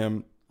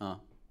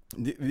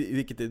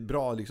 Vilket är ett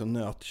bra liksom,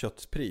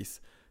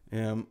 nötköttspris.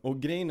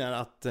 Och grejen är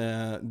att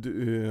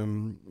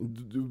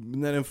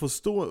när den får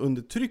stå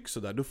under tryck så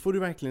där, då får du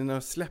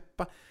verkligen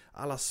släppa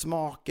alla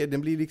smaker.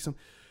 Den blir liksom,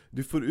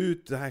 du får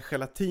ut det här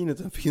gelatinet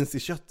som finns i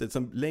köttet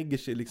som lägger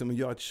sig liksom och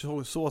gör att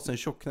såsen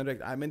tjocknar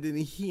direkt. Nej, men den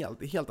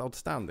är helt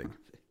outstanding.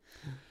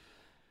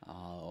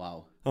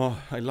 Wow.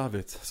 I love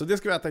it. Så det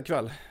ska vi äta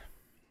ikväll.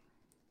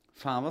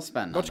 Fan vad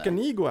spännande. Vart ska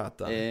ni gå och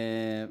äta?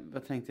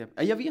 Vad tänkte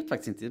jag? Jag vet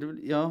faktiskt inte.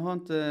 Jag har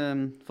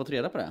inte fått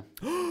reda på det.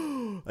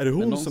 Är det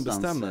hon som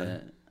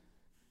bestämmer?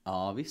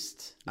 Ja,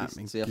 visst.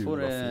 Så jag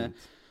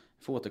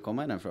får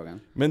återkomma i den frågan.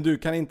 Men du,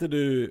 kan inte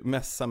du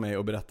messa mig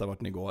och berätta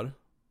vart ni går?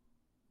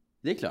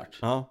 Det är klart.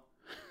 Ja.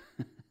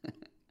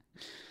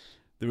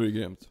 Det vore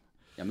grymt.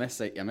 Jag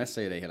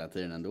messar ju dig hela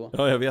tiden ändå.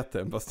 Ja, jag vet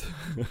det.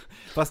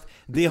 Fast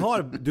det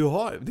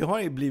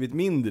har ju blivit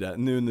mindre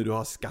nu när du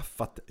har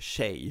skaffat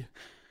tjej.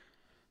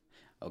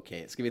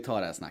 Okej, ska vi ta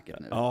det här snacket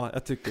nu? Ja,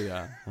 jag tycker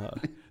det. Ja.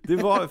 Det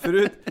var,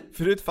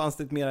 förut fanns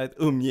det mer ett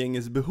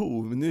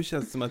umgängesbehov. Men nu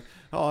känns det som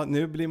att,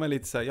 nu blir man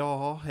lite så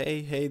här,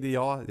 hej, det är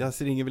jag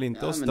ringer väl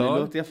inte och stör. Men nu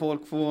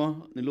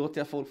låter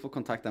jag folk få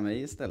kontakta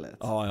mig istället.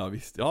 Ja,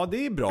 visst. Ja,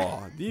 det är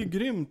bra. Det är ju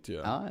grymt ju.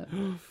 Ja.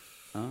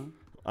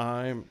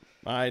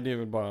 Nej, det är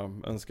väl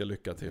bara önska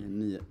lycka till.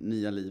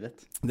 Nya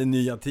livet. Den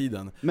nya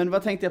tiden. Men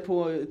vad tänkte jag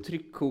på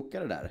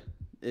tryckkokare där?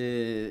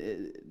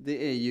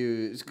 Det är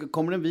ju,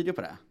 kommer det en video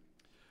på det?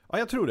 Ja,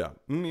 jag tror det.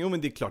 Jo,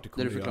 men det är klart det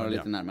kommer att göra det. Där du förklarar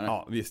lite närmare.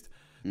 Ja, visst.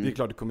 Det är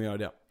klart det kommer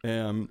att göra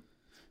det.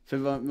 För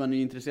vad man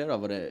är intresserad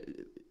av,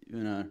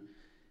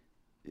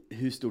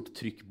 hur stort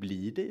tryck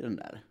blir det i den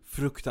där?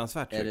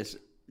 Fruktansvärt tryck.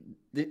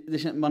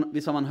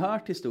 Visst har man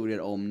hört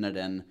historier om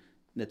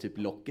när typ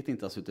locket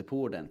inte har suttit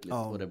på ordentligt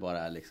och det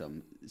bara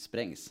liksom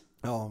sprängs.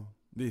 Ja,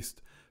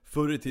 visst.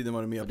 Förr i tiden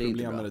var det mer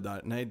problem med det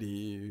där. Nej, det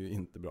är ju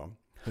inte bra.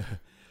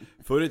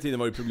 Förr i tiden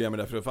var det problem med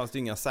det, för det fanns det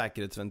inga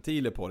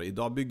säkerhetsventiler på det.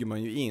 Idag bygger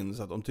man ju in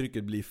så att om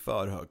trycket blir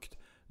för högt,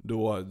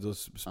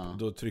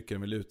 då trycker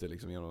den väl ut det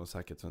liksom genom en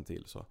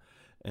säkerhetsventil. Så.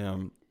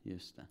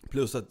 Just det.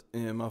 Plus att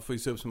man får ju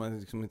se upp så man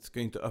liksom ska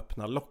inte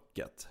öppna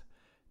locket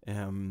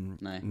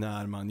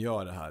när man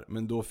gör det här.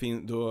 Men då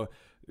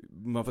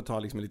man får ta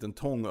liksom en liten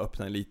tång och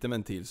öppna en liten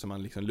ventil så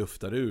man liksom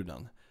luftar ur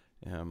den.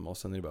 Och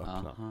sen är det bara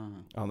att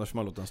öppna. Annars får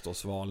man låta den stå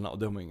svalna, och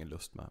det har man ingen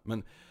lust med.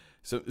 Men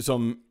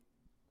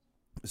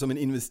som en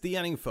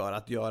investering för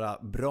att göra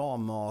bra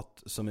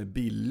mat som är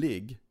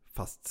billig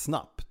fast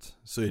snabbt,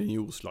 så är den ju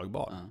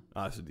oslagbar.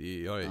 Alltså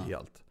jag är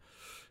helt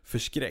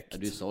förskräckt.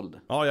 Du är såld.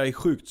 Ja, jag är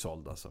sjukt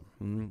såld alltså.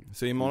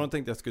 Så imorgon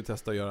tänkte jag skulle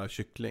testa att göra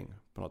kyckling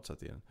på något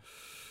sätt igen.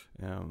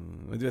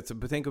 Du vet,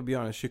 tänk att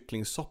göra en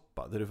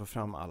kycklingsoppa där du får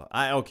fram alla.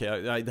 Nej,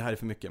 okej, det här är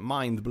för mycket.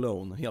 Mind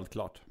blown, helt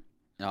klart.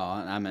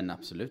 Ja, nej, men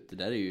absolut. Det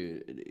där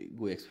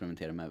går ju att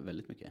experimentera med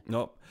väldigt mycket.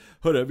 Ja.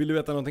 Hörru, vill du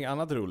veta någonting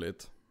annat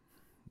roligt?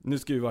 Nu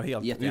ska vi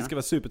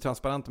vara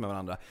supertransparenta med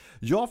varandra.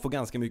 Jag får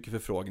ganska mycket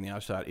förfrågningar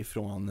så här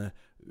ifrån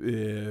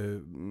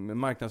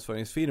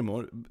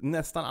marknadsföringsfirmor,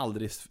 nästan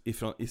aldrig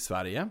i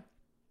Sverige,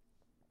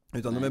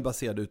 utan de är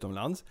baserade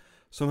utomlands,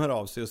 som hör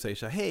av sig och säger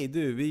så här: hej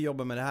du, vi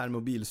jobbar med det här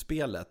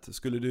mobilspelet,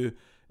 skulle du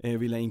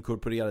vilja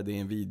inkorporera det i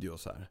en video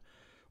så här.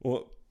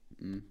 Och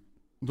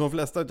de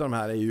flesta av de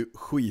här är ju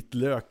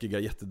skitlökiga,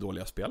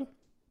 jättedåliga spel.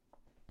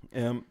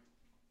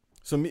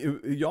 Som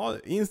jag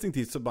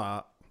instinktivt så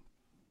bara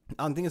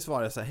antingen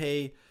svarar jag så här: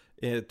 hej,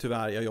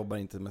 tyvärr, jag jobbar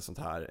inte med sånt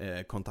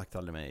här, kontakta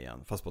aldrig mig igen,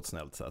 fast på ett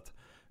snällt sätt.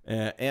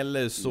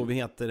 Eller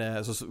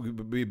så så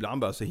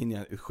ibland bara så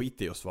hinner jag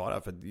skita i att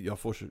svara, för att jag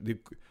får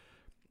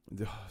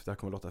det här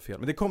kommer låta fel,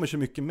 men det kommer så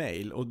mycket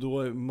mejl, och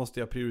då måste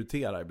jag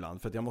prioritera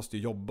ibland, för att jag måste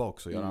jobba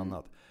också och göra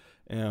annat.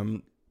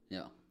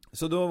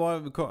 Så då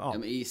var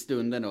men i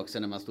stunden också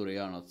när man står och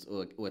gör något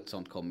och ett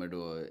sånt kommer,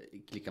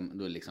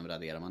 då liksom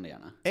raderar man det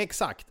gärna.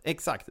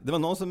 Exakt. Det var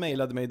någon som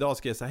mejlade mig idag och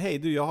skrev så här: hej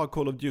du, jag har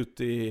Call of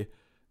Duty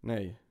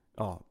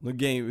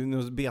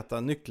några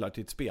beta-nycklar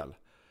till ett spel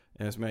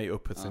som jag är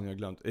uppe sen jag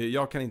glömt.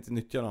 Jag kan inte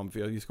nyttja dem för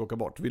jag ska åka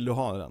bort. Vill du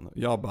ha den?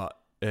 Jag bara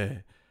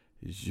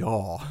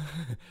ja.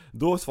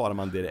 Då svarar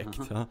man direkt.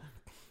 Ja.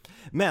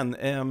 Men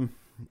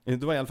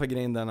det var i alla fall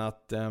grejen den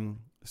att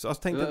så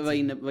jag tänkte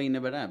vad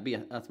innebär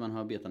det? Att man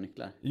har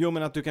betanycklar? Jo,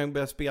 men att du kan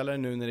börja spela det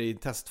nu när det är i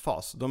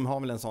testfas. De har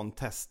väl en sån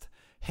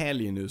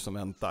testhelg nu som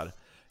väntar.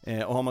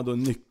 Och har man då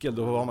en nyckel,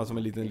 då har man som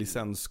en liten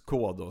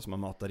licenskod då, som man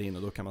matar in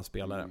och då kan man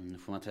spela det.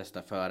 Får man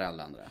testa före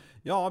alla andra.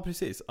 Ja,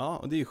 precis. Ja,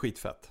 och det är ju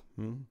skitfett.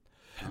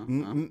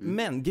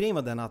 Men grejen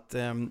var den att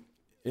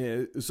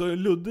så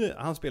Ludde,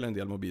 han spelar en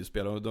del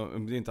mobilspel och det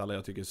är inte alla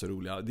jag tycker är så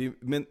roliga.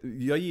 Men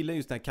jag gillar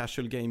just den här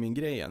casual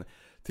gaming-grejen.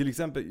 Till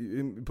exempel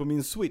på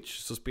min Switch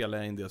så spelar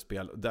jag en del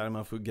spel där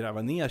man får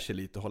gräva ner sig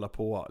lite och hålla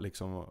på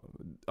liksom,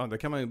 ja, där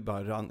kan man ju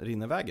bara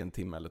rinna iväg en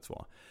timme eller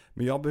 2.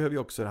 Men jag behöver ju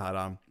också det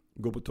här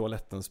gå på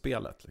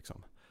toaletten-spelet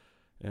liksom.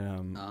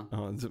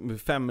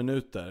 5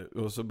 minuter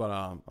och så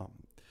bara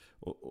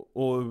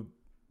och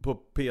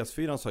på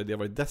PS4 så har det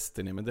varit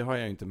Destiny, men det har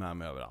jag ju inte med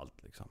mig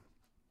överallt liksom.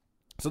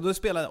 Så då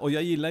spelar, och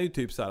jag gillar ju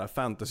typ så här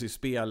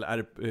fantasyspel,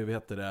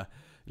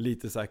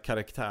 lite så här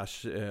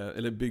karaktärs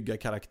eller bygga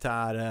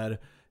karaktärer,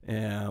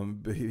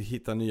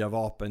 hitta nya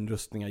vapen,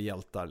 rustningar,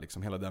 hjältar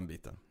liksom, hela den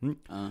biten.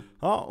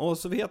 Ja, och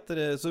så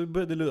så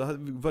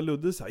var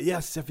Ludde så här,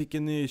 yes, jag fick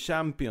en ny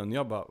champion.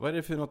 Jag bara, vad är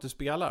det för något du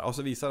spelar? Och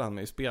så visade han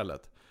mig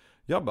spelet.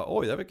 Jag bara,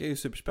 oj, det verkar ju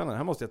superspännande,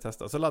 här måste jag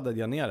testa. Så laddade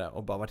jag ner det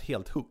och bara varit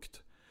helt hooked.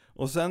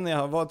 Och sen när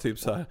jag var typ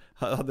så här,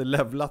 hade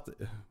levlat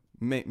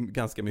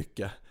ganska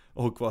mycket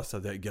och var så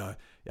där,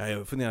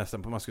 jag funderar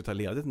nästan på om man skulle ta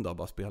ledigt en dag och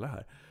bara spela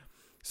här.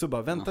 Så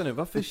bara, vänta nu,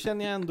 varför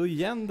känner jag ändå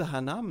igen det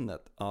här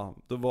namnet? Ja,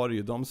 då var det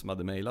ju de som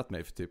hade mejlat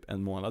mig för typ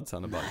en månad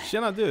sedan och bara,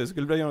 tjena du,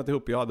 skulle du göra något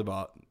ihop? Jag hade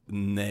bara,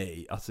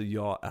 nej, alltså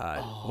jag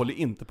håller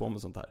inte på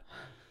med sånt här.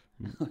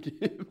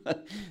 Du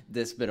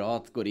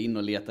desperat går in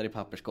och letar i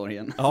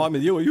papperskorgen. Ja,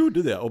 men jag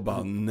gjorde det och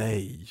bara,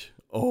 nej.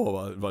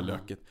 Vad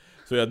lökigt.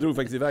 Så jag drog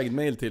faktiskt iväg ett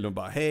mejl till och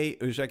bara, hej,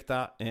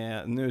 ursäkta,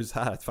 nu är det så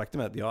här, ett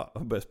faktum är att jag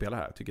har börjat spela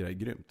här, jag tycker det är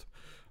grymt.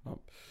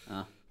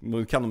 Ja.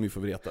 Nu kan de ju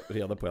få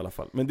reda på i alla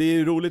fall. Men det är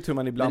ju roligt hur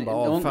man ibland bara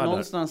avfärdar.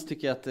 Någonstans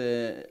tycker jag att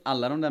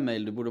alla de där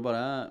mejl, du borde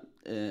bara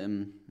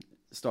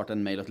starta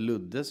en mejl åt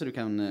Ludde så du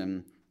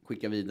kan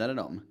skicka vidare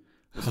dem.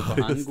 Och så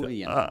får han gå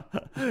igenom.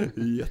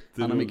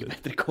 Han har mycket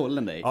bättre koll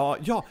än dig.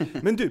 Ja,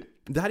 men du,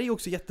 det här är ju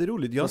också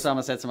jätteroligt. På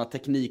samma sätt som att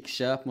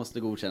teknikköp måste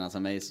godkännas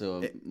av mig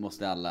så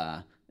måste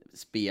alla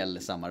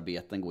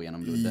spelsamarbeten gå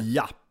igenom Ludde.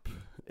 Japp,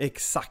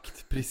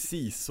 exakt,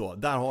 precis så.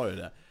 Där har du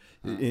det.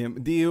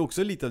 Det är ju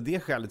också lite av det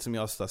skälet som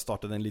jag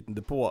startade en liten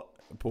depå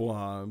på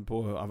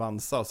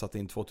Avanza och satte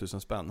in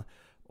 2000 spänn.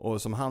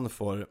 Och som han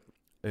får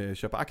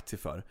köpa aktier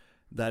för.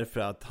 Därför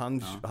att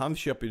han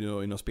köper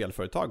ju i något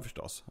spelföretag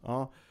förstås.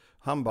 Ja.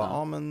 Han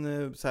bara, men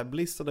så här,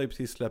 Blizzard har ju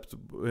precis släppt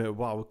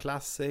WoW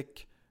Classic.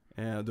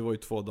 Det var ju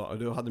 2 dagar,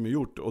 det hade de ju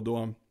gjort. Och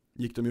då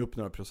gick de ju upp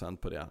några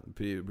procent på det,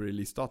 på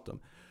releasedatum.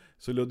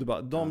 Så Ludde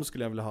bara, de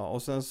skulle jag vilja ha.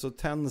 Och sen så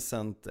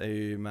Tencent är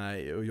ju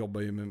med och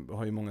jobbar ju med,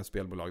 har ju många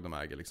spelbolag de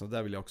äger liksom.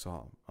 Där vill jag också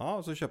ha.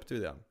 Ja, så köpte vi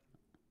det.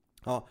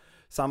 Ja,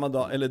 samma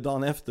dag, eller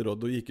dagen efter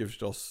då gick ju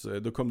förstås,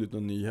 då kom det ut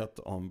någon nyhet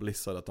om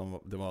Blizzard att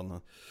det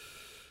var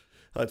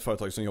ett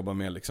företag som jobbar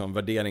med liksom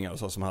värderingar och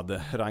så, som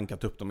hade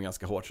rankat upp dem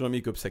ganska hårt. Så de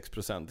gick upp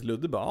 6%.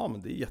 Ludde bara,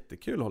 men det är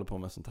jättekul att hålla på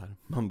med sånt här.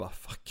 Man bara,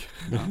 fuck.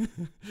 Ja.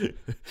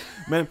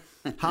 Men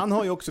han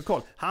har ju också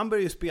koll. Han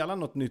börjar ju spela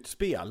något nytt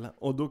spel.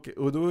 Och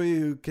då är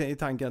ju i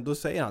tanken, då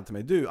säger han till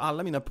mig, du,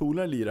 alla mina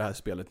polare lirar det här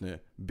spelet nu.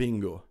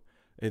 Bingo.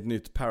 Ett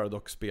nytt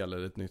Paradox-spel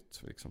eller ett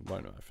nytt, liksom, vad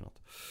det nu är för något.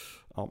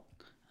 Ja.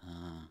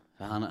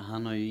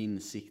 Han har ju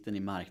insikten i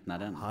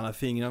marknaden. Han har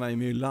fingrarna i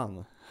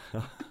myllan.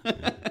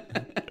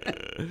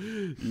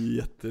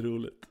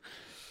 Jätteroligt.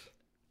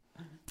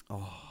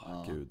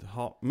 Gud.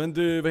 Ja. Men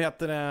du, vad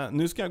heter det?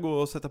 Nu ska jag gå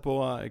och sätta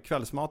på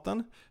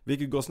kvällsmaten.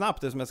 Vilket går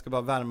snabbt, det som jag ska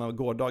bara värma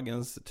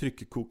gårdagens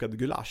tryckkokade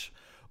gulasch.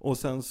 Och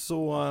sen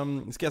så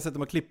ska jag sätta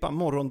mig och klippa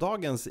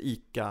morgondagens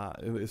ICA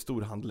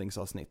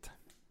storhandlingsavsnitt.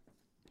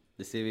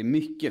 Det ser vi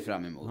mycket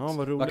fram emot.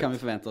 Ja, vad kan vi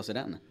förvänta oss i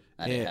den?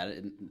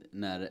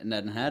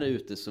 När den här är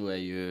ute så är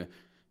ju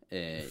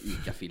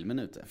ICA-filmen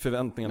ute.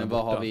 Förväntningarna.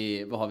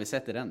 Men vad har vi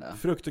sett i den då?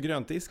 Frukt- och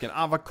gröntdisken.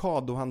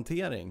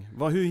 Avokadohantering.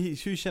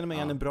 Hur känner man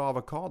igen en bra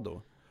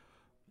avokado?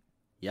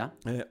 Ja.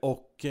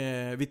 Och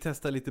vi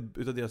testar lite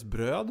utav deras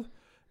bröd.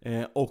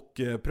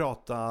 Och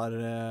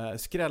pratar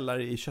skrällar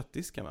i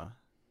köttdisken, va?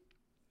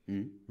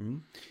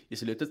 I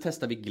slutet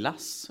testar vi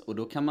glass. Och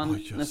då kan man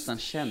nästan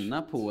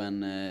känna på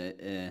en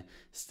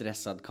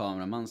stressad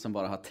kameraman som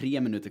bara har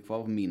 3 minuter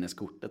kvar på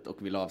minneskortet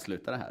och vill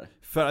avsluta det här.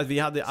 För att vi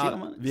hade...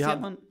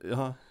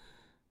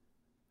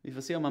 Vi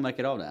får se om man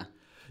märker av det.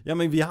 Ja,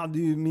 men vi hade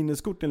ju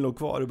minneskorten låg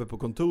kvar uppe på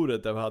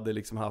kontoret där vi hade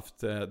liksom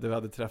där vi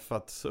hade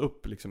träffats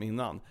upp liksom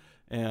innan.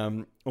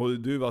 Och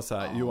du var så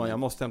här, Johan, jag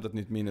måste hämta ett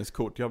nytt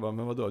minneskort. Jag bara,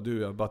 men vadå?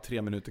 Du har bara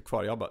 3 minuter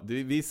kvar. Jag bara,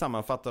 vi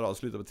sammanfattar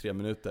avslutet på 3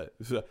 minuter.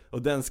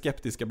 Och den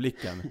skeptiska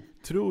blicken,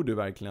 tror du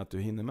verkligen att du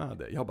hinner med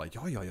det? Jag bara,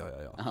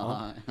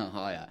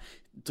 ja.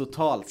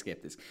 Totalt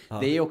skeptisk.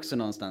 Det är också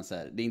någonstans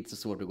här, det är inte så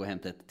svårt att gå och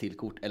hämta ett till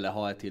kort eller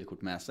ha ett till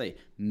kort med sig.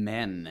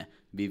 Men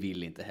vi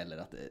vill inte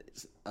heller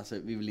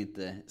vi vill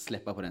inte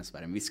släppa på den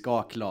spärren. Vi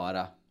ska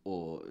klara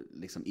och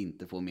liksom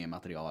inte få mer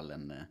material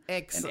än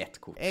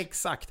ett kort.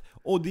 Exakt.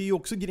 Och det är ju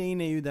också,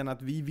 grejen är ju den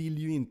att vi vill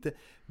ju inte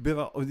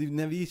behöva, och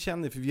när vi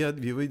känner, för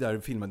vi var ju där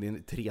och filmade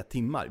i 3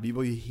 timmar. Vi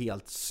var ju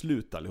helt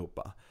slut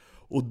allihopa.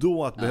 Och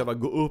då att behöva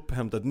gå upp,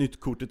 hämta ett nytt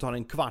kort, det tar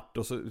en kvart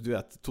och så, du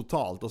vet,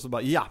 totalt. Och så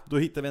bara, då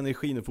hittar vi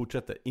energin och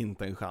fortsätter.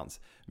 Inte en chans.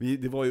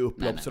 Det var ju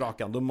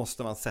upploppsrakan, då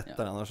måste man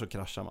sätta den, annars så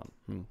kraschar man.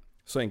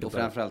 Så enkelt. Och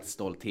framförallt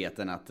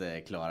stoltheten att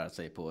klara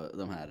sig på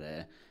de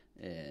här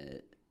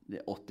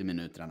 80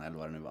 minuterna eller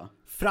vad det nu var.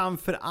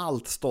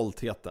 Framförallt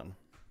stoltheten.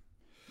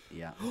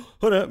 Ja.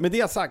 Hörru, med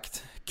det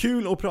sagt,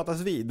 kul att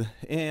pratas vid.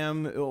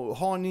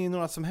 Har ni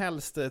några som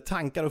helst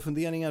tankar och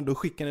funderingar, då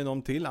skickar ni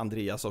dem till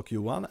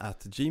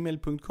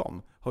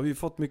andreasochjohan@gmail.com. Har vi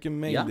fått mycket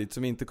mail dit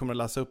som vi inte kommer att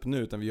läsa upp nu,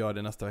 utan vi gör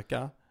det nästa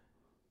vecka.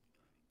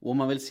 Och om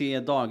man vill se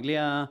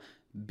dagliga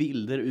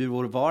bilder ur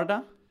vår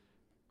vardag,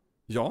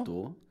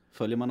 då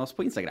följer man oss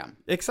på Instagram.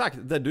 Exakt,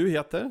 där du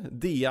heter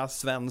Dea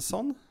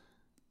Svensson.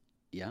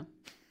 Ja.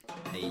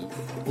 Hej.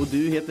 Och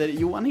du heter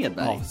Johan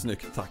Hedberg. Ja,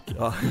 snyggt, tack.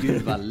 Ja.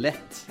 Gud vad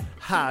lätt.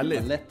 Härligt.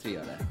 Vad lätt vi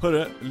gör det.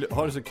 Hörru,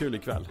 ha det så kul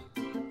ikväll.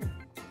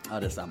 Ja,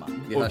 detsamma.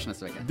 Vi hörs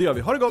nästa vecka. Det gör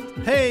vi. Ha det gott.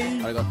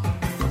 Hej! Ha det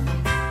gott.